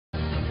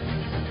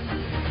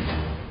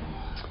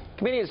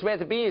Comedian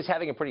Samantha Bee is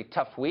having a pretty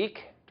tough week.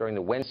 During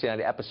the Wednesday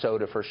night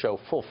episode of her show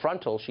Full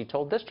Frontal, she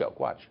told this joke.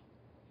 Watch.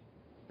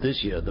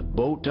 This year, the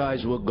bow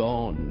ties were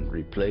gone,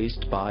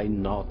 replaced by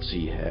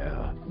Nazi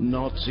hair.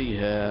 Nazi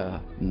hair,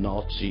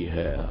 Nazi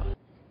hair.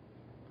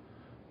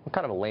 Well,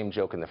 kind of a lame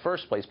joke in the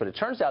first place, but it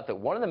turns out that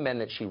one of the men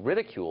that she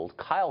ridiculed,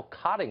 Kyle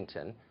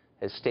Coddington,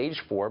 has stage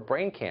 4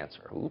 brain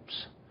cancer.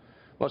 Oops.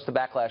 Most of the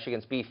backlash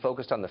against Bee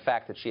focused on the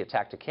fact that she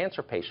attacked a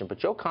cancer patient, but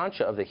Joe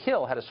Concha of The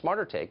Hill had a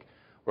smarter take.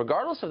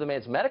 Regardless of the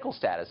man's medical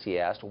status, he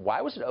asked,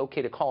 why was it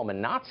okay to call him a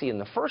Nazi in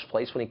the first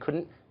place when he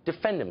couldn't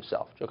defend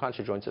himself? Joe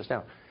Concha joins us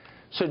now.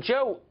 So,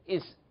 Joe,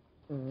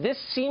 this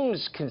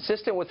seems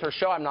consistent with her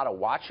show. I'm not a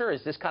watcher.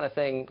 Is this kind of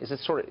thing, is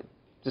this sort of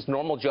this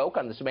normal joke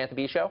on the Samantha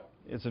Bee show?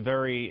 It's a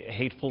very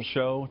hateful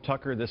show,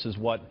 Tucker. This is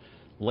what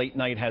late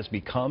night has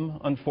become,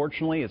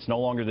 unfortunately. It's no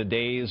longer the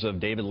days of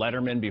David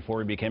Letterman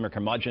before he became a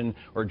curmudgeon,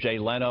 or Jay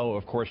Leno,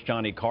 of course,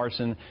 Johnny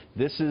Carson.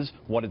 This is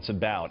what it's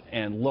about.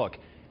 And look,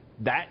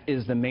 that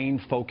is the main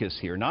focus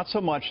here. Not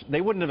so much, they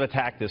wouldn't have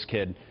attacked this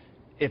kid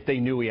if they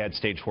knew he had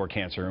stage 4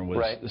 cancer and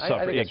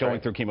was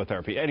going through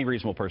chemotherapy. Any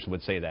reasonable person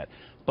would say that.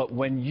 But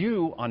when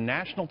you, on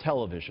national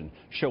television,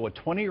 show a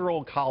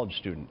 20-year-old college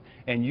student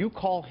and you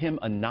call him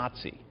a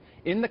Nazi,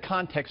 in the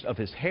context of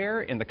his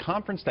hair, in the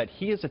conference that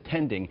he is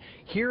attending,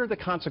 here are the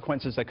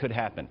consequences that could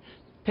happen.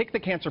 Take the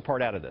cancer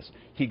part out of this.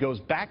 He goes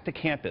back to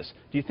campus.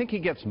 Do you think he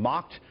gets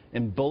mocked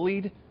and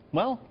bullied?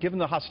 Well, given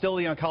the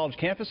hostility on college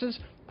campuses,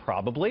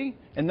 probably.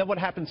 And then what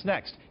happens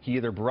next? He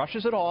either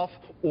brushes it off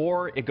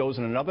or it goes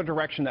in another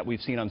direction that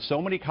we've seen on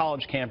so many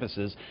college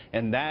campuses,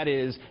 and that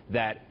is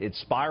that it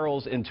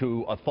spirals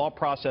into a thought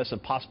process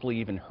of possibly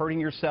even hurting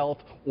yourself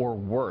or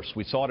worse.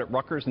 We saw it at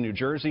Rutgers in New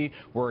Jersey,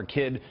 where a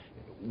kid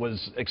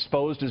was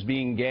exposed as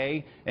being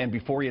gay, and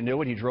before you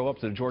knew it, he drove up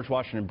to the George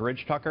Washington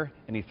Bridge, Tucker,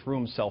 and he threw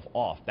himself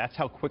off. That's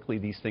how quickly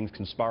these things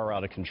can spiral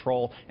out of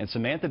control. And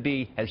Samantha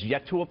Bee has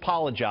yet to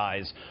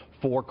apologize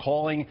for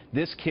calling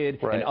this kid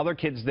and other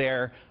kids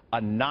there a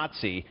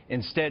Nazi.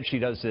 Instead, she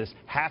does this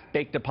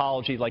half-baked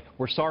apology like,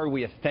 we're sorry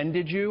we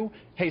offended you.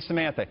 Hey,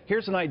 Samantha,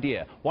 here's an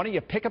idea. Why don't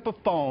you pick up a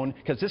phone,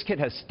 because this kid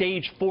has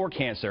stage 4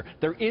 cancer.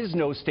 There is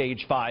no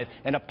stage 5,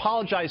 and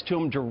apologize to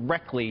him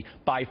directly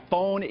by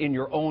phone in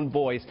your own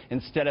voice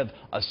instead of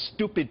a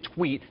stupid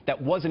tweet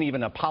that wasn't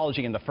even an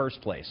apology in the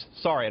first place.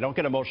 Sorry, I don't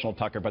get emotional,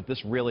 Tucker, but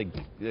this really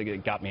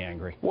got me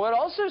angry. Well, it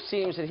also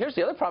seems, and here's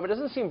the other problem, it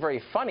doesn't seem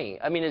very funny.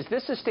 I mean, is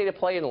this a state of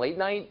play in late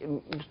night,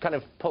 kind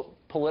of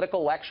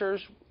political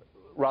lectures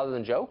rather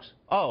than jokes?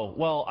 Oh,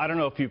 well, I don't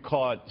know if you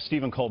caught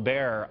Stephen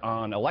Colbert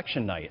on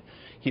election night.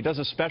 He does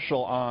a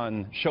special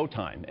on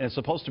Showtime, and it's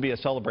supposed to be a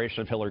celebration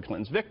of Hillary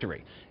Clinton's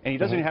victory. And he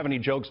doesn't even have any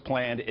jokes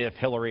planned if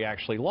Hillary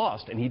actually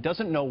lost. And he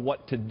doesn't know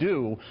what to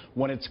do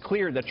when it's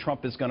clear that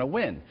Trump is going to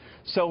win.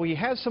 So he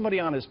has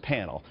somebody on his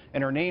panel,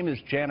 and her name is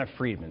Jana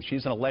Friedman.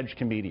 She's an alleged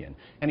comedian.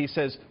 And he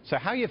says, so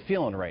how you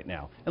feeling right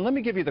now? And let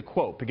me give you the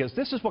quote, because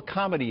this is what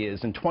comedy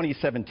is in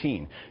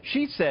 2017.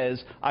 She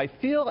says, I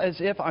feel as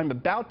if I'm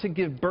about to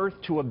give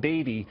birth to a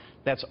baby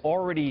that's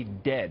already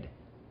dead.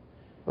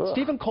 Ugh.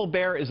 Stephen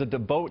Colbert is a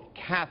devout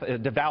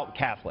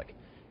Catholic.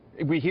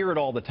 We hear it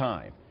all the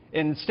time.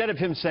 Instead of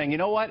him saying, you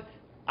know what,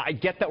 I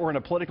get that we're in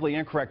a politically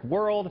incorrect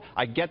world.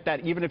 I get that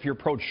even if you're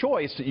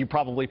pro-choice, you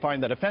probably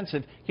find that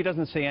offensive. He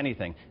doesn't say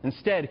anything.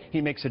 Instead, he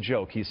makes a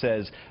joke. He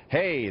says,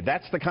 hey,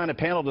 that's the kind of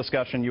panel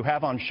discussion you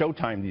have on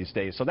Showtime these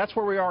days. So that's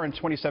where we are in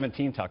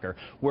 2017, Tucker,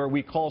 where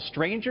we call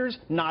strangers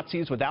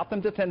Nazis without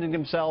them defending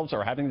themselves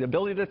or having the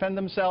ability to defend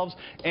themselves.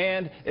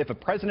 And if a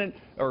president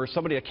or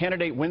a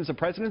candidate wins the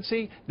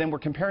presidency, then we're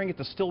comparing it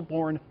to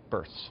stillborn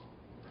births.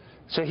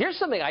 So here's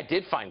something I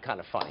did find kind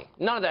of funny.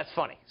 None of that's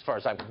funny, as far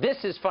as I'm... This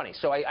is funny.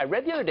 So I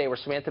read the other day where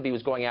Samantha Bee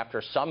was going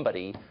after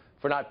somebody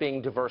for not being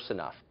diverse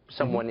enough.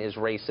 Someone is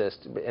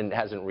racist and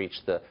hasn't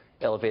reached the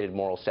elevated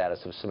moral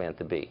status of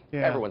Samantha Bee.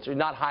 Yeah. Everyone's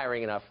not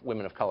hiring enough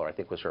women of color, I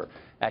think, was her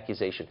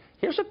accusation.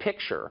 Here's a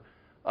picture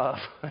of...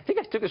 I think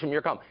I took this from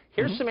your column.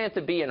 Here's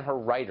Samantha Bee and her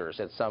writers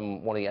at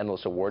one of the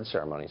endless award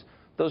ceremonies.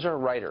 Those are her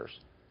writers.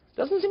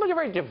 Doesn't seem like a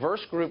very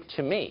diverse group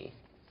to me.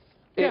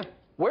 Yeah.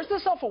 Where's the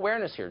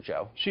self-awareness here,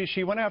 Joe?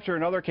 She went after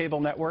another cable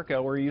network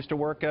where he used to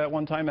work at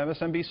one time,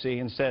 MSNBC,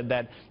 and said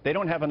that they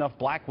don't have enough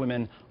black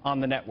women on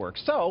the network.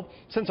 So,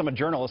 since I'm a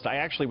journalist, I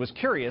actually was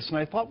curious, and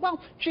I thought, well,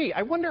 gee,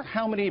 I wonder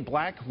how many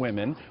black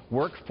women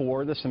work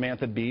for the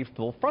Samantha Bee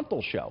Full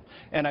Frontal show.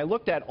 And I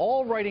looked at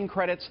all writing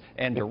credits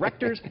and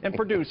directors and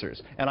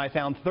producers, and I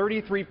found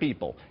 33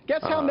 people.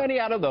 Guess how many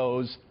out of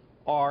those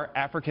are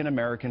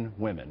African-American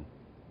women?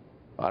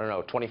 I don't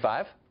know,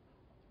 25?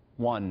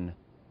 One.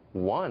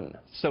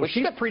 So But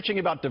she's preaching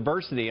about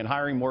diversity and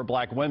hiring more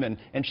black women,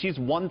 and she's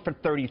 1 for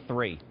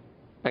 33.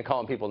 And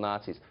calling people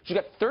Nazis. She's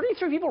got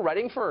 33 people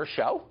writing for her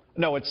show?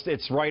 No,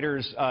 it's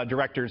writers,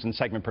 directors, and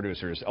segment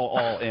producers,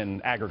 all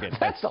in aggregate.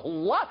 That's a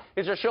lot.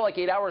 Is her show like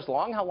 8 hours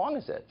long? How long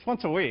is it? It's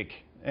once a week,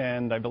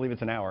 and I believe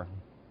it's an hour.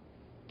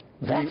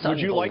 That's Would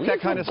you like that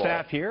kind of unbelievable.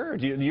 staff here? Or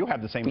do you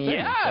have the same thing?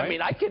 Yeah, right? I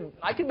mean, I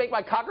could make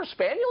my Cocker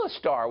Spaniel a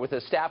star with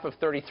a staff of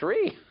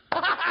 33.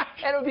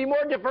 And it would be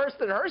more diverse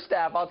than her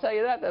staff, I'll tell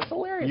you that. That's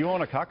hilarious. You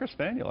own a Cocker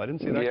Spaniel. I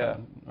didn't see that. Yeah,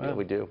 coming. yeah,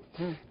 we do.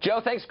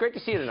 Joe, thanks. Great to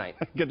see you tonight.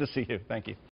 Good to see you. Thank you.